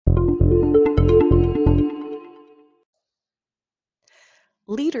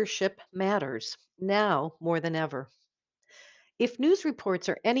Leadership matters now more than ever. If news reports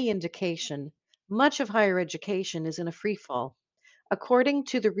are any indication, much of higher education is in a free fall. According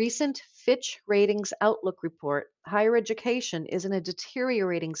to the recent Fitch Ratings Outlook report, higher education is in a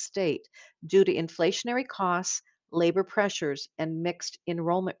deteriorating state due to inflationary costs, labor pressures, and mixed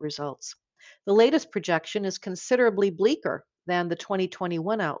enrollment results. The latest projection is considerably bleaker than the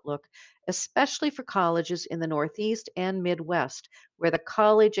 2021 outlook, especially for colleges in the Northeast and Midwest, where the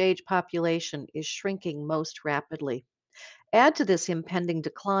college age population is shrinking most rapidly. Add to this impending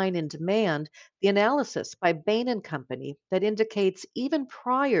decline in demand the analysis by Bain and Company that indicates even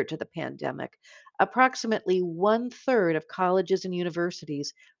prior to the pandemic, approximately one third of colleges and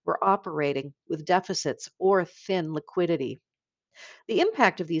universities were operating with deficits or thin liquidity. The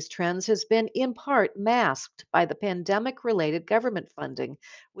impact of these trends has been in part masked by the pandemic related government funding,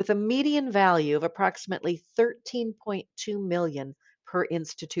 with a median value of approximately 13.2 million per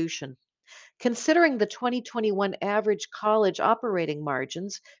institution. Considering the 2021 average college operating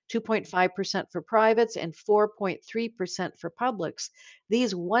margins, 2.5% for privates and 4.3% for publics,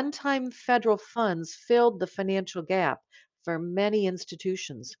 these one-time federal funds filled the financial gap for many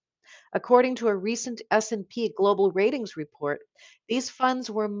institutions. According to a recent S&P Global Ratings report, these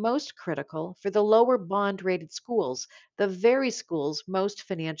funds were most critical for the lower bond-rated schools, the very schools most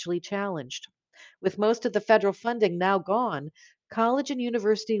financially challenged. With most of the federal funding now gone, college and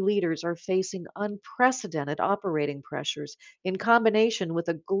university leaders are facing unprecedented operating pressures in combination with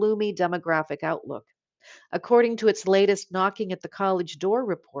a gloomy demographic outlook. According to its latest Knocking at the College Door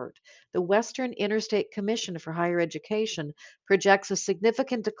report, the Western Interstate Commission for Higher Education projects a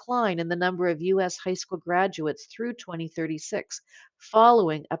significant decline in the number of U.S. high school graduates through 2036,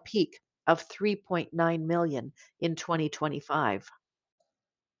 following a peak of 3.9 million in 2025.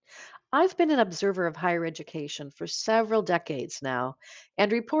 I've been an observer of higher education for several decades now, and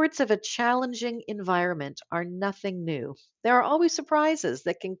reports of a challenging environment are nothing new. There are always surprises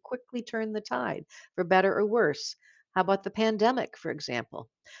that can quickly turn the tide, for better or worse. How about the pandemic, for example?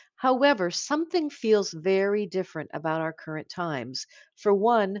 However, something feels very different about our current times. For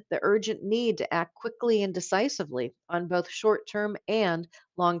one, the urgent need to act quickly and decisively on both short term and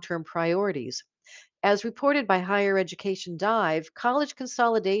long term priorities. As reported by Higher Education Dive, college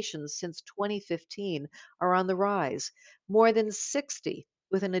consolidations since 2015 are on the rise. More than 60,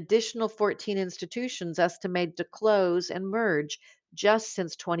 with an additional 14 institutions estimated to close and merge just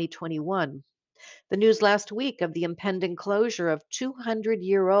since 2021. The news last week of the impending closure of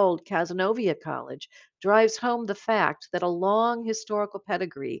 200-year-old Cazenovia College drives home the fact that a long historical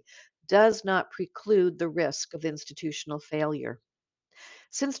pedigree does not preclude the risk of institutional failure.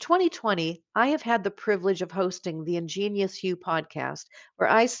 Since 2020, I have had the privilege of hosting the Ingenious You podcast, where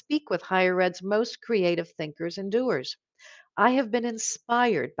I speak with higher ed's most creative thinkers and doers. I have been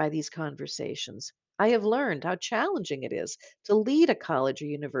inspired by these conversations. I have learned how challenging it is to lead a college or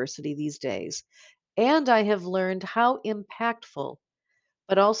university these days. And I have learned how impactful,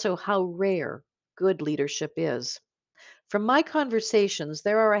 but also how rare, good leadership is. From my conversations,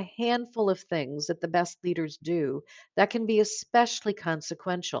 there are a handful of things that the best leaders do that can be especially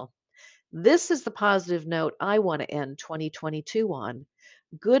consequential. This is the positive note I want to end 2022 on.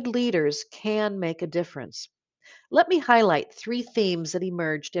 Good leaders can make a difference. Let me highlight three themes that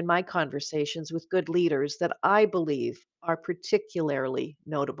emerged in my conversations with good leaders that I believe are particularly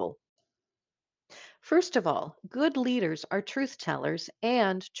notable. First of all, good leaders are truth tellers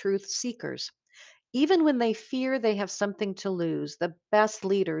and truth seekers. Even when they fear they have something to lose, the best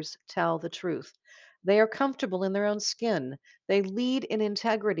leaders tell the truth. They are comfortable in their own skin. They lead in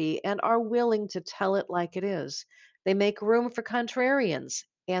integrity and are willing to tell it like it is. They make room for contrarians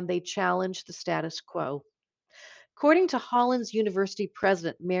and they challenge the status quo. According to Hollins University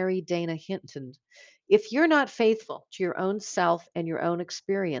President Mary Dana Hinton, if you're not faithful to your own self and your own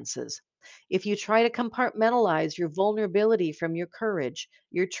experiences, if you try to compartmentalize your vulnerability from your courage,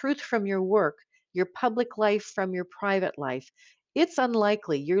 your truth from your work, your public life from your private life, it's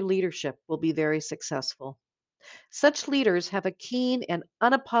unlikely your leadership will be very successful. Such leaders have a keen and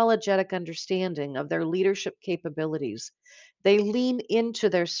unapologetic understanding of their leadership capabilities. They lean into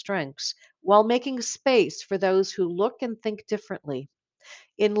their strengths while making space for those who look and think differently.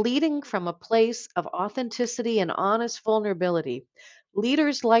 In leading from a place of authenticity and honest vulnerability,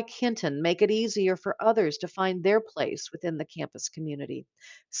 leaders like Hinton make it easier for others to find their place within the campus community,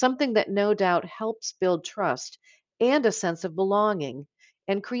 something that no doubt helps build trust and a sense of belonging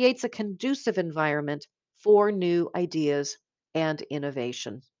and creates a conducive environment for new ideas and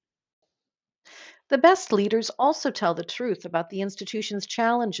innovation. The best leaders also tell the truth about the institution's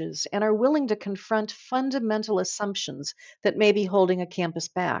challenges and are willing to confront fundamental assumptions that may be holding a campus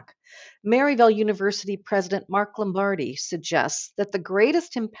back. Maryville University President Mark Lombardi suggests that the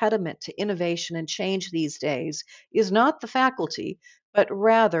greatest impediment to innovation and change these days is not the faculty, but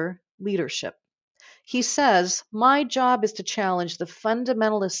rather leadership. He says, "My job is to challenge the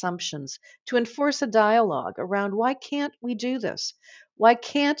fundamental assumptions, to enforce a dialogue around why can't we do this? Why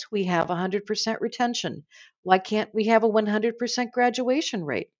can't we have 100% retention? Why can't we have a 100% graduation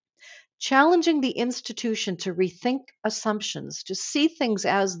rate?" Challenging the institution to rethink assumptions, to see things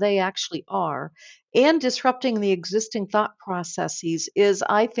as they actually are, and disrupting the existing thought processes is,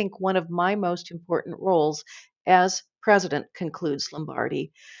 I think, one of my most important roles as president, concludes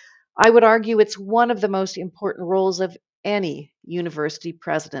Lombardi. I would argue it's one of the most important roles of any university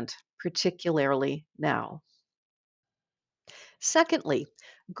president, particularly now. Secondly,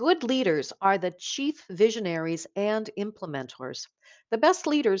 good leaders are the chief visionaries and implementors. The best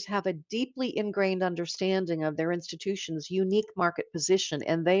leaders have a deeply ingrained understanding of their institution's unique market position,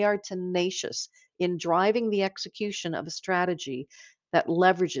 and they are tenacious in driving the execution of a strategy that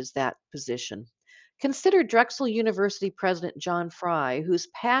leverages that position. Consider Drexel University President John Fry, whose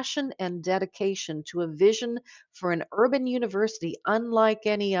passion and dedication to a vision for an urban university unlike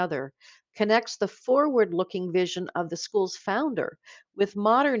any other connects the forward looking vision of the school's founder with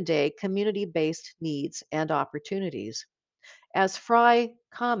modern day community based needs and opportunities. As Fry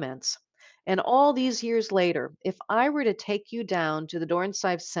comments, and all these years later, if I were to take you down to the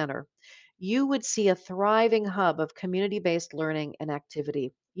Dornsife Center, you would see a thriving hub of community based learning and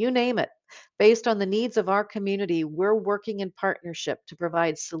activity. You name it. Based on the needs of our community, we're working in partnership to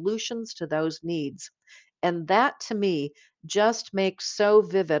provide solutions to those needs. And that to me just makes so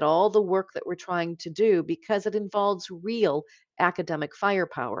vivid all the work that we're trying to do because it involves real academic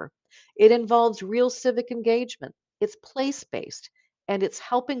firepower. It involves real civic engagement. It's place based and it's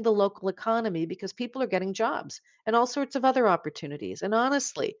helping the local economy because people are getting jobs and all sorts of other opportunities. And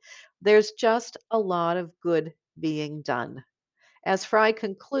honestly, there's just a lot of good being done. As Fry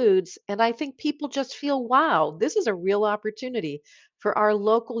concludes, and I think people just feel, wow, this is a real opportunity for our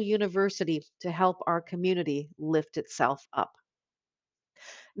local university to help our community lift itself up.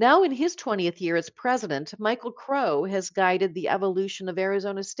 Now, in his 20th year as president, Michael Crow has guided the evolution of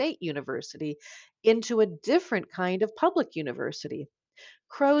Arizona State University into a different kind of public university.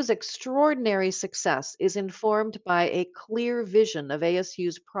 Crow's extraordinary success is informed by a clear vision of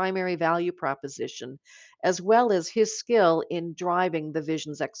ASU's primary value proposition, as well as his skill in driving the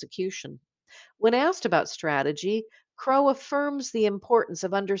vision's execution. When asked about strategy, Crow affirms the importance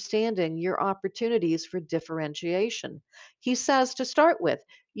of understanding your opportunities for differentiation. He says to start with,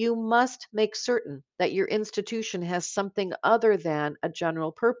 you must make certain that your institution has something other than a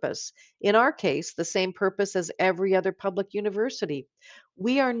general purpose. In our case, the same purpose as every other public university.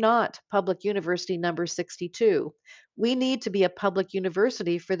 We are not public university number 62. We need to be a public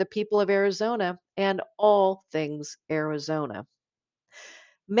university for the people of Arizona and all things Arizona.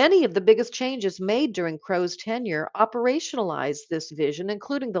 Many of the biggest changes made during Crow's tenure operationalized this vision,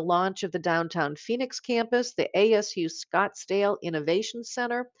 including the launch of the downtown Phoenix campus, the ASU Scottsdale Innovation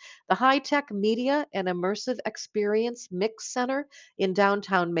Center, the High Tech Media and Immersive Experience Mix Center in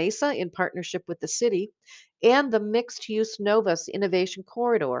downtown Mesa in partnership with the city, and the Mixed Use Novus Innovation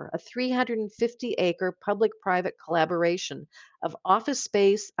Corridor, a 350-acre public private collaboration of office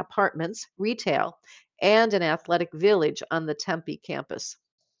space, apartments, retail, and an athletic village on the Tempe campus.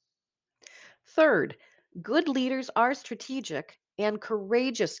 Third, good leaders are strategic and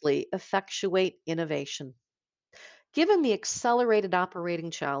courageously effectuate innovation. Given the accelerated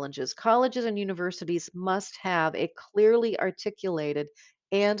operating challenges, colleges and universities must have a clearly articulated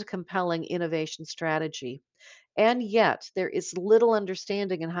and compelling innovation strategy. And yet, there is little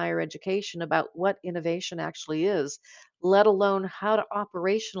understanding in higher education about what innovation actually is, let alone how to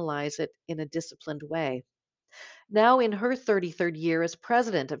operationalize it in a disciplined way. Now, in her 33rd year as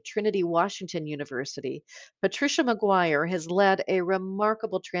president of Trinity Washington University, Patricia McGuire has led a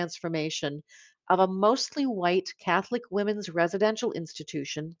remarkable transformation of a mostly white Catholic women's residential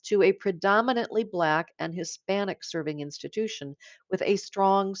institution to a predominantly Black and Hispanic serving institution with a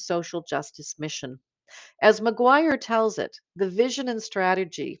strong social justice mission. As McGuire tells it, the vision and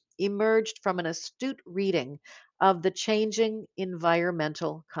strategy emerged from an astute reading of the changing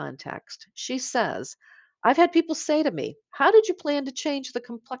environmental context. She says, I've had people say to me, how did you plan to change the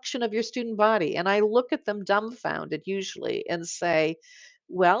complexion of your student body? And I look at them dumbfounded usually and say,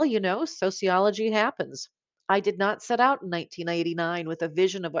 well, sociology happens. I did not set out in 1989 with a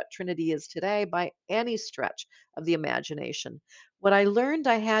vision of what Trinity is today by any stretch of the imagination. What I learned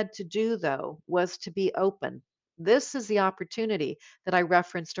I had to do, though, was to be open. This is the opportunity that I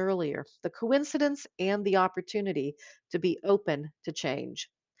referenced earlier, the coincidence and the opportunity to be open to change.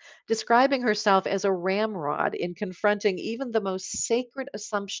 Describing herself as a ramrod in confronting even the most sacred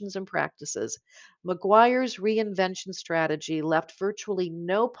assumptions and practices, McGuire's reinvention strategy left virtually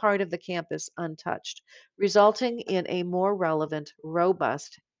no part of the campus untouched, resulting in a more relevant,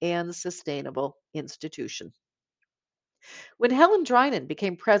 robust, and sustainable institution. When Helen Drynan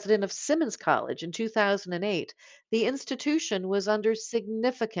became president of Simmons College in 2008, the institution was under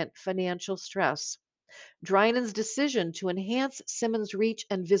significant financial stress. Drynan's decision to enhance Simmons' reach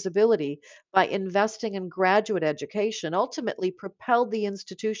and visibility by investing in graduate education ultimately propelled the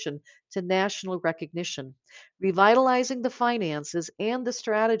institution to national recognition, revitalizing the finances and the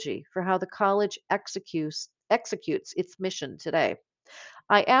strategy for how the college executes its mission today.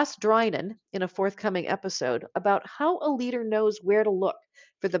 I asked Drynan in a forthcoming episode about how a leader knows where to look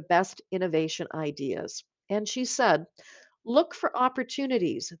for the best innovation ideas. And she said, look for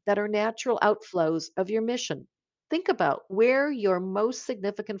opportunities that are natural outflows of your mission. Think about where your most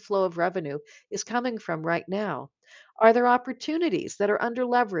significant flow of revenue is coming from right now. Are there opportunities that are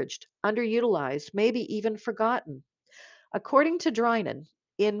underleveraged, underutilized, maybe even forgotten? According to Drynan,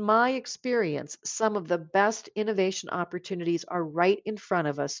 in my experience, some of the best innovation opportunities are right in front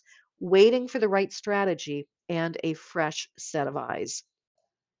of us, waiting for the right strategy and a fresh set of eyes.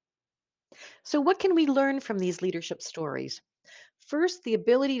 So, what can we learn from these leadership stories? First, the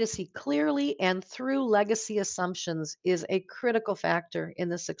ability to see clearly and through legacy assumptions is a critical factor in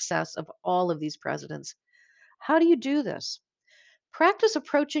the success of all of these presidents. How do you do this? Practice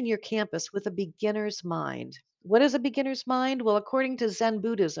approaching your campus with a beginner's mind. What is a beginner's mind? Well, according to Zen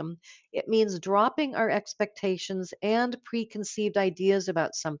Buddhism, it means dropping our expectations and preconceived ideas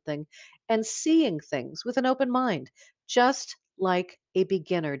about something and seeing things with an open mind, just like a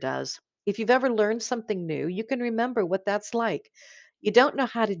beginner does. If you've ever learned something new, you can remember what that's like. You don't know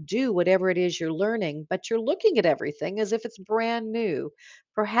how to do whatever it is you're learning, but you're looking at everything as if it's brand new,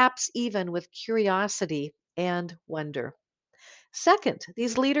 perhaps even with curiosity and wonder. Second,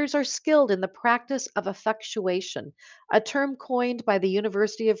 these leaders are skilled in the practice of effectuation, a term coined by the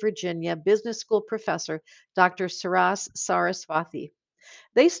University of Virginia business school professor Dr. Saras Saraswati.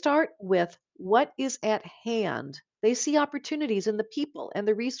 They start with what is at hand. They see opportunities in the people and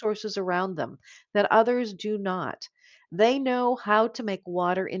the resources around them that others do not. They know how to make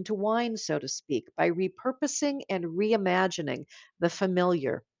water into wine, so to speak, by repurposing and reimagining the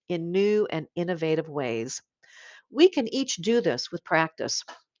familiar in new and innovative ways. We can each do this with practice.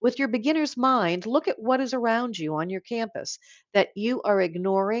 With your beginner's mind, look at what is around you on your campus that you are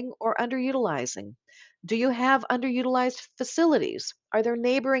ignoring or underutilizing. Do you have underutilized facilities? Are there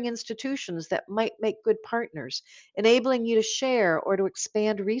neighboring institutions that might make good partners, enabling you to share or to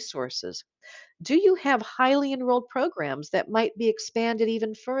expand resources? Do you have highly enrolled programs that might be expanded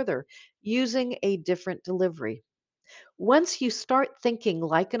even further using a different delivery? Once you start thinking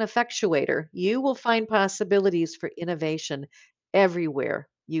like an effectuator, you will find possibilities for innovation everywhere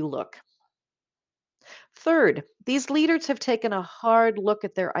you look. Third, these leaders have taken a hard look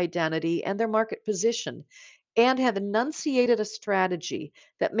at their identity and their market position and have enunciated a strategy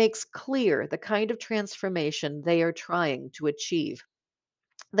that makes clear the kind of transformation they are trying to achieve.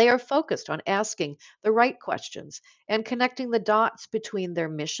 They are focused on asking the right questions and connecting the dots between their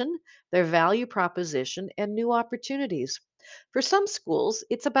mission, their value proposition, and new opportunities. For some schools,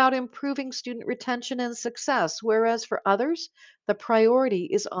 it's about improving student retention and success, whereas for others, the priority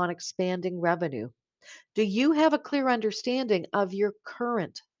is on expanding revenue. Do you have a clear understanding of your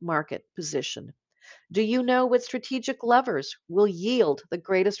current market position? Do you know what strategic levers will yield the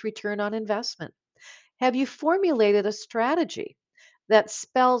greatest return on investment? Have you formulated a strategy that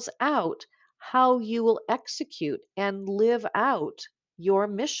spells out how you will execute and live out your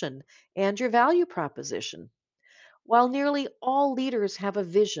mission and your value proposition? While nearly all leaders have a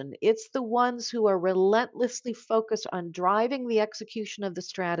vision, it's the ones who are relentlessly focused on driving the execution of the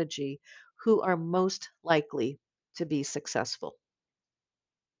strategy who are most likely to be successful.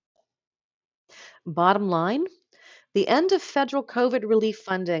 Bottom line, the end of federal COVID relief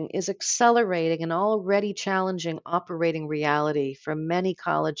funding is accelerating an already challenging operating reality for many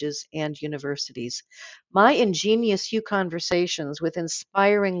colleges and universities. My ingenious conversations with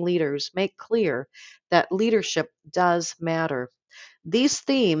inspiring leaders make clear that leadership does matter. These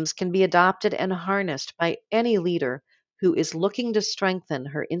themes can be adopted and harnessed by any leader who is looking to strengthen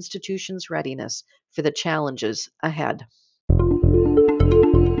her institution's readiness for the challenges ahead.